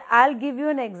in charge. I'll give you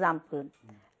an example.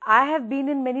 I have been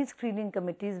in many screening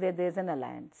committees where there is an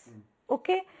alliance.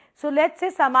 Okay, so let's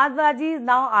say Samajwadi is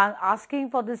now asking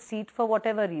for this seat for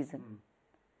whatever reason.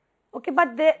 Okay,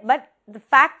 but the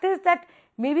fact is that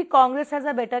maybe Congress has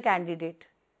a better candidate.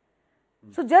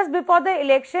 So just before the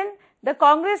election, the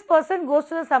Congress person goes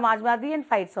to the Samajwadi and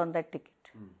fights on that ticket.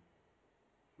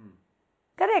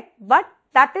 Correct, but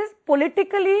that is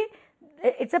politically,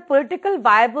 it's a political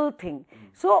viable thing.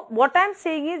 So what I'm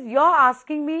saying is, you're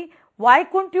asking me, why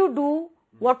couldn't you do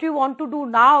what you want to do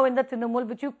now in the Trinamool,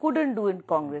 which you couldn't do in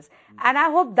Congress? And I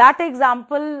hope that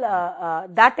example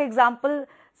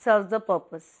serves the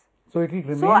purpose. So it will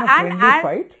remain a friendly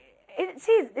fight?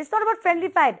 See, it's not about friendly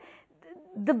fight.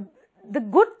 The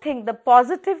good thing, the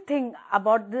positive thing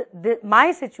about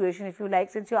my situation, if you like,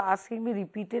 since you're asking me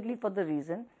repeatedly for the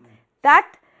reason,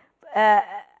 that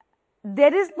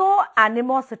there is no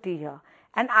animosity here.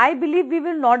 And I believe we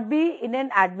will not be in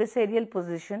an adversarial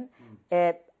position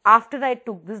after I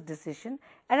took this decision.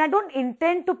 And I don't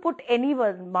intend to put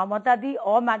anyone, Mamata Di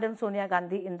or Madam Sonia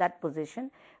Gandhi, in that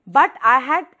position. But I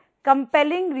had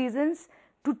compelling reasons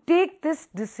to take this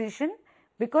decision,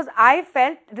 because I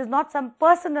felt it is not some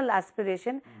personal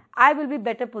aspiration. I will be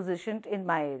better positioned in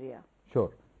my area.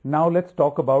 Sure. Now let's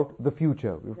talk about the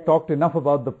future. We've talked enough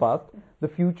about the past. The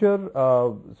future,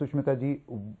 Sushmita ji,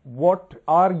 what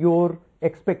are your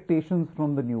expectations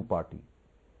from the new party?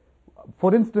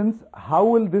 For instance, how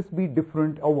will this be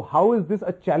different, or how is this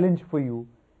a challenge for you,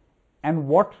 and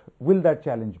what will that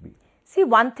challenge be? See,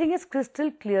 one thing is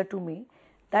crystal clear to me,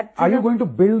 that... Are you going to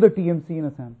build the TMC in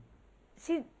Assam?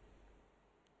 See,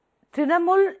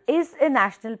 Trinamool is a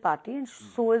national party, and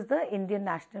so is the Indian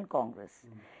National Congress.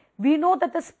 We know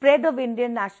that the spread of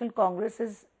Indian National Congress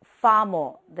is far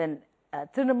more than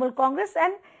Trinamool Congress,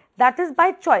 and that is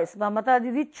by choice. Mamata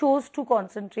Didi chose to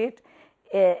concentrate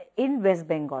in West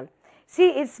Bengal. See,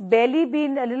 it's barely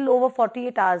been a little over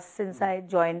 48 hours since I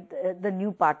joined the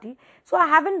new party. So I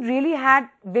haven't really had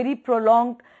very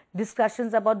prolonged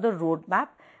discussions about the roadmap.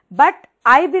 But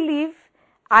I believe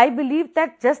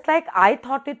that just like I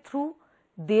thought it through,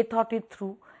 they thought it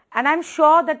through. And I'm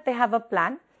sure that they have a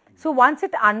plan. So once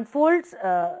it unfolds,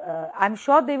 I'm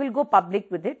sure they will go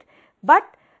public with it. But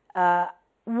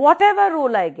whatever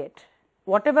role I get,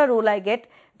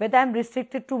 whether I'm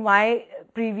restricted to my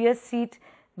previous seat,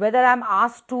 whether I'm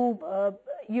asked to,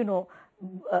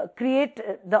 create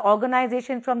the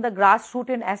organization from the grassroots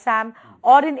in Assam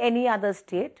or in any other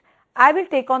state, I will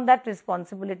take on that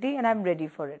responsibility, and I'm ready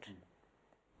for it.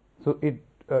 So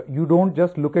you don't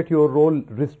just look at your role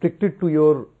restricted to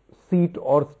your seat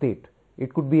or state.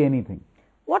 It could be anything.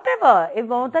 Whatever. If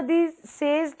Mamata Di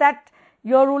says that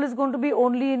your role is going to be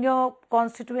only in your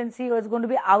constituency or it's going to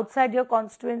be outside your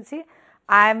constituency,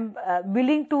 I am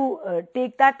willing to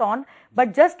take that on.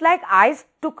 But just like I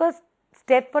took a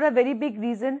step for a very big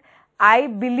reason, I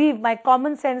believe, my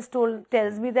common sense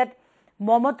tells me that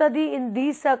Mamata Di, in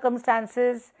these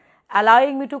circumstances,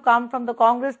 allowing me to come from the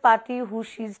Congress party, who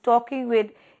she's talking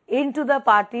with, into the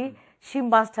party, she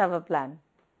must have a plan.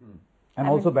 And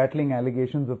also battling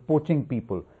allegations of poaching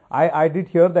people. I did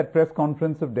hear that press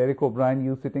conference of Derek O'Brien,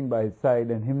 you sitting by his side,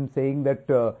 and him saying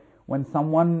that when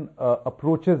someone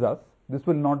approaches us, this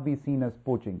will not be seen as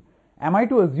poaching. Am I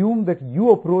to assume that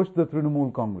you approached the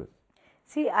Trinamool Congress?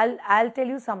 See, I'll tell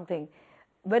you something.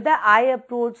 Whether I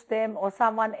approach them or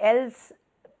someone else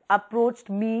approached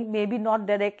me, maybe not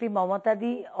directly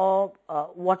Mamata or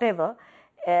whatever,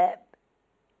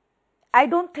 I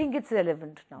don't think it's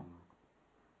relevant now.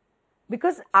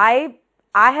 Because I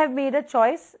have made a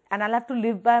choice and I'll have to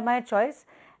live by my choice,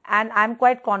 and I'm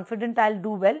quite confident I'll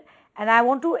do well. And I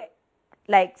want to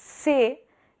say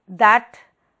that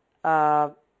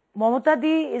Mamata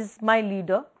is my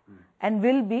leader and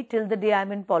will be till the day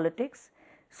I'm in politics.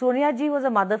 Sonia ji was a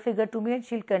mother figure to me, and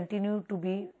she'll continue to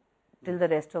be till the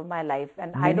rest of my life,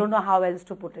 and I don't know how else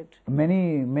to put it.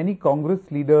 Many Congress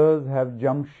leaders have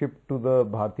jumped ship to the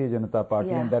Bharatiya Janata Party,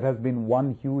 Yeah. and that has been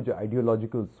one huge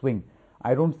ideological swing.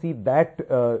 I don't see that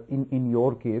in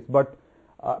your case, but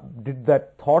did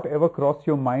that thought ever cross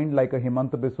your mind, like a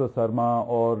Himanta Biswa Sarma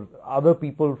or other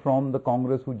people from the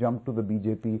Congress who jumped to the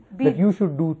BJP, that you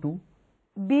should do too?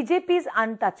 BJP is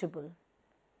untouchable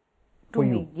to For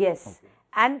me, you? yes. Okay.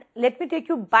 And let me take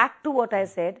you back to what I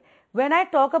said. When I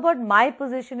talk about my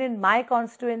position in my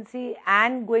constituency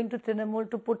and going to Trinamool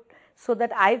to put so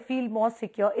that I feel more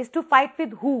secure, is to fight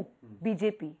with who?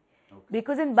 BJP.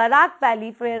 Because in Barak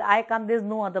Valley, where I come, there's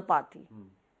no other party.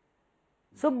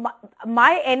 So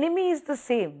my enemy is the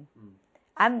same.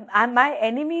 And my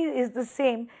enemy is the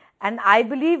same. And I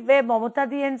believe where Mamata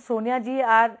ji and Sonia ji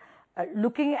are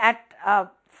looking at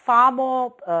far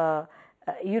more, a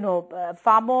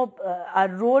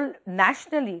role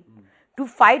nationally to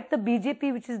fight the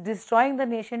BJP, which is destroying the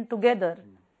nation together,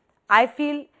 I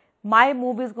feel my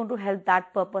move is going to help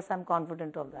that purpose. I'm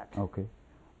confident of that. Okay.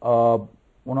 I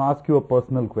want to ask you a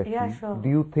personal question. Yeah, sure. Do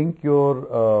you think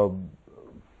your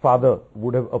father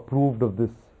would have approved of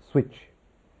this switch?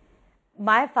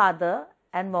 My father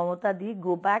and Mamata Di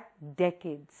go back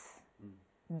decades.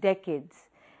 Decades.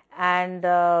 And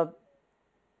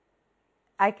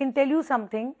I can tell you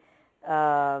something,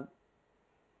 that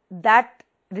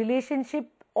relationship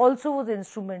also was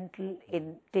instrumental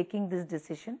in taking this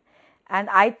decision. And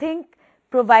I think,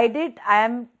 provided I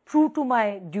am true to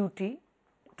my duty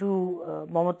to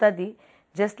Mamata Di,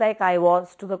 just like I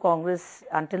was to the Congress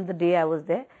until the day I was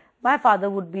there, my father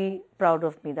would be proud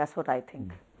of me. That's what I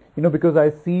think. You know, because I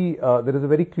see there is a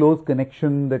very close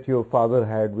connection that your father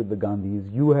had with the Gandhis,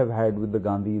 you have had with the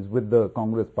Gandhis, with the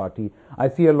Congress party. I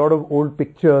see a lot of old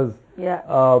pictures. Yeah.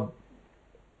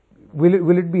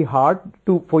 Will it be hard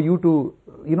for you to,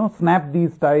 snap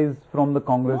these ties from the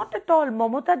Congress? Not at all.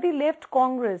 Mamata Di left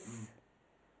Congress.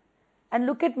 And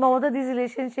look at Mamata Di's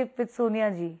relationship with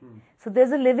Sonia ji. So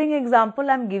there's a living example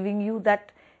I'm giving you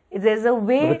that there's a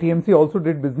way. But the TMC also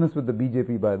did business with the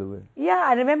BJP, by the way. Yeah,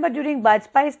 I remember during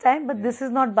Bajpayee's time, but this is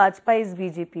not Bajpayee's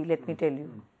BJP, let me tell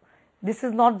you. This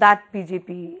is not that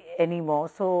BJP anymore.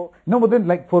 So no, but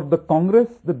then for the Congress,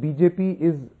 the BJP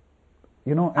is,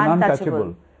 an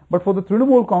untouchable. But for the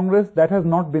Trinamool Congress, that has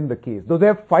not been the case. Though they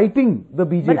are fighting the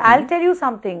BJP. But I'll tell you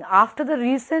something. After the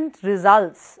recent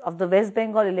results of the West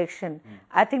Bengal election,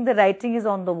 I think the writing is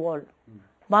on the wall.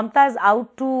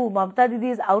 Mamata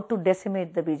Didi is out to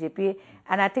decimate the BJP,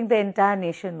 and I think the entire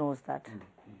nation knows that.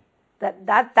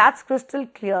 That's crystal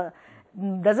clear.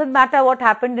 Doesn't matter what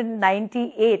happened in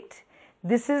 '98.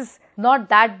 This is not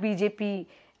that BJP,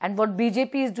 and what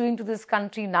BJP is doing to this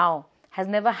country now has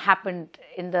never happened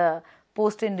in the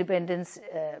post-independence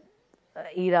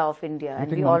era of India. Do you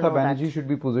think Mamata Banerjee should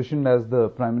be positioned as the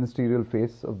prime ministerial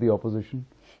face of the opposition?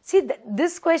 See,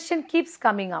 this question keeps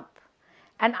coming up.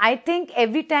 And I think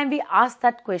every time we ask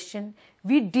that question,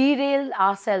 we derail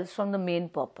ourselves from the main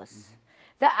purpose.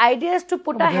 The idea is to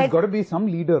put our head... There's got to be some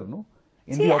leader, no?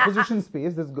 In the opposition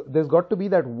space, there's got to be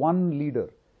that one leader.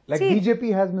 Like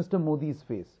BJP has Mr. Modi's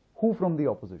face. Who from the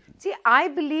opposition? See, I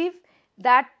believe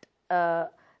that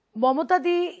Mamata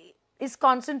Di is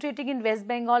concentrating in West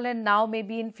Bengal and now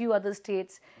maybe in few other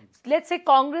states. Let's say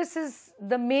Congress is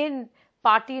the main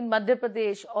party in Madhya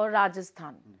Pradesh or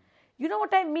Rajasthan. You know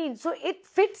what I mean? So it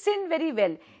fits in very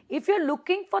well. If you're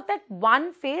looking for that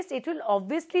one face, it will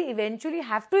obviously eventually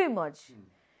have to emerge.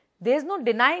 There's no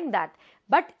denying that.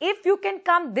 But if you can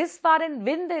come this far and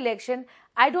win the election,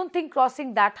 I don't think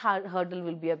crossing that hurdle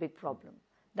will be a big problem.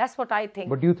 That's what I think.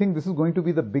 But do you think this is going to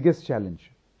be the biggest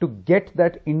challenge? To get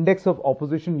that index of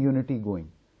opposition unity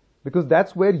going? Because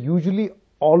that's where usually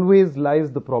always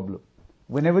lies the problem.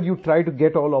 Whenever you try to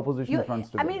get all opposition fronts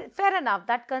together. I mean, fair enough.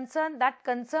 That concern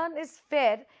is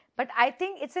fair. But I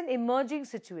think it's an emerging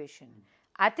situation.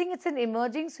 I think it's an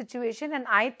emerging situation, and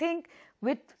I think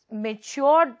with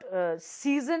matured,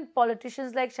 seasoned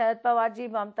politicians like Sharad Pawar ji,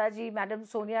 Mamata ji, Madam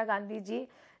Sonia Gandhi ji,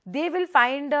 they will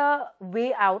find a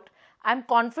way out. I'm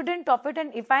confident of it,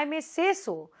 and if I may say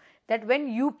so, that when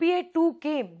UPA 2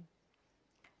 came,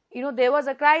 there was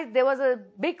a crisis, there was a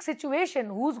big situation,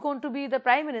 who's going to be the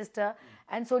Prime Minister,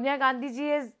 and Sonia Gandhi ji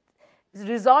has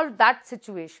resolved that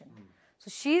situation. So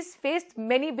she's faced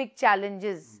many big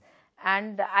challenges,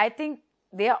 and I think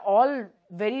they are all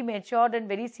very matured and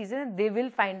very seasoned, and they will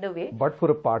find a way. But for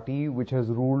a party which has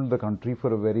ruled the country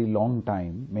for a very long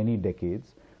time, many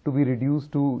decades, to be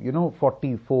reduced to,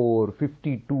 44,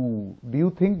 52, do you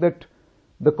think that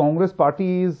the Congress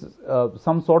party is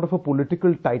some sort of a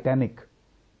political Titanic,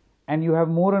 and you have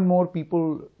more and more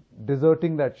people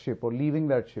deserting that ship or leaving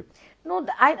that ship? No,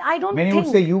 I don't Many think...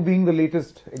 would say you being the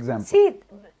latest example. See,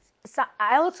 so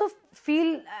I also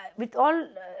feel with all,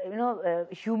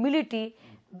 humility,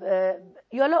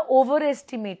 you all are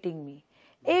overestimating me.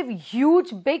 A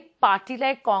huge, big party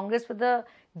like Congress with a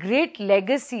great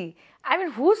legacy. I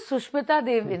mean, who's Sushmita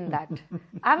Dev in that?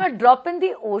 I'm a drop in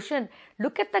the ocean.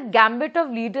 Look at the gambit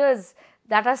of leaders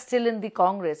that are still in the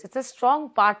Congress. It's a strong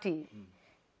party.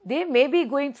 They may be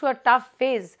going through a tough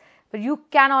phase, but you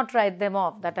cannot write them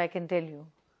off, that I can tell you.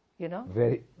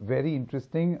 Very, very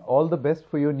interesting. All the best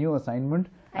for your new assignment.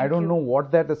 I don't you. know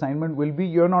what that assignment will be.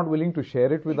 You're not willing to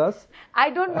share it with us.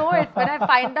 I don't know it. When I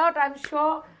find out, I'm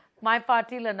sure my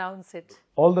party will announce it.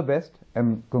 All the best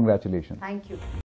and congratulations. Thank you.